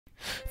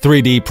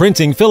3D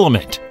printing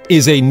filament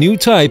is a new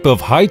type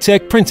of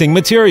high-tech printing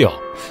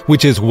material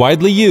which is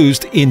widely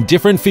used in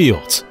different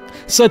fields,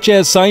 such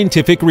as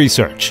scientific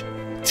research,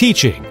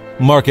 teaching,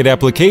 market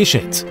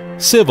applications,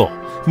 civil,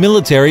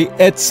 military,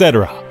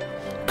 etc.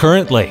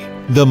 Currently,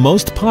 the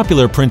most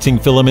popular printing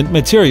filament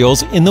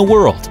materials in the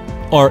world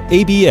are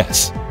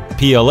ABS,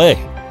 PLA,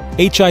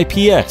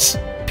 HIPS,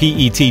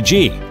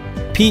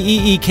 PETG,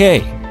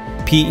 PEEK,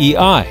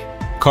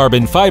 PEI,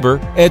 carbon fiber,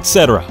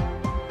 etc.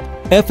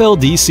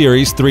 FLD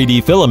Series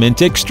 3D Filament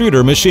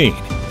Extruder Machine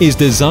is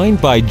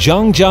designed by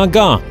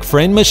Zhangjiagang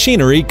Friend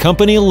Machinery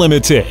Company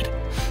Limited.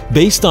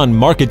 Based on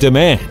market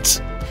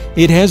demands,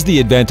 it has the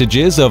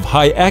advantages of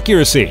high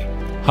accuracy,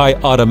 high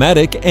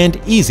automatic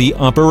and easy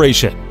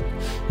operation.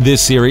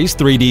 This Series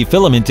 3D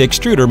Filament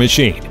Extruder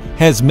Machine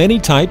has many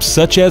types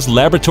such as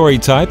Laboratory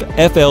Type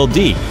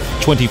FLD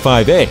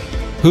 25A,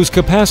 whose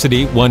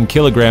capacity 1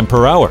 kg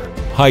per hour,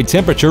 High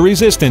Temperature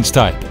Resistance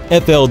Type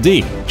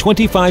FLD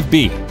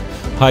 25B,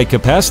 High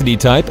Capacity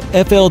Type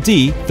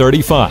FLD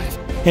 35,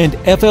 and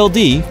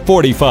FLD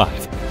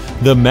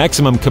 45. The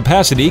maximum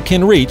capacity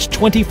can reach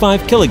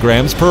 25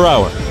 kg per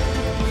hour.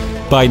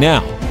 By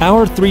now,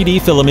 our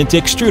 3D filament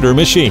extruder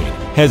machine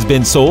has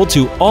been sold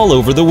to all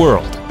over the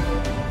world.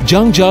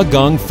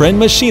 Zhangjiagang Friend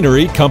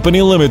Machinery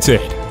Company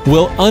Limited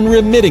will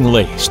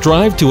unremittingly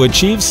strive to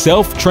achieve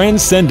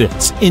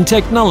self-transcendence in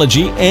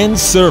technology and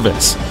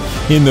service.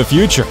 In the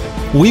future,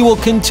 we will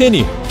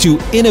continue to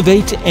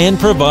innovate and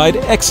provide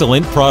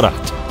excellent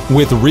product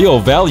with real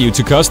value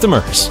to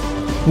customers.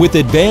 With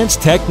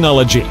advanced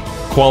technology,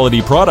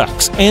 quality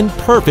products, and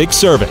perfect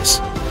service,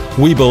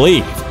 we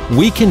believe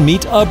we can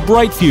meet a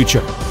bright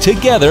future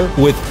together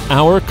with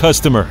our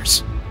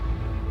customers.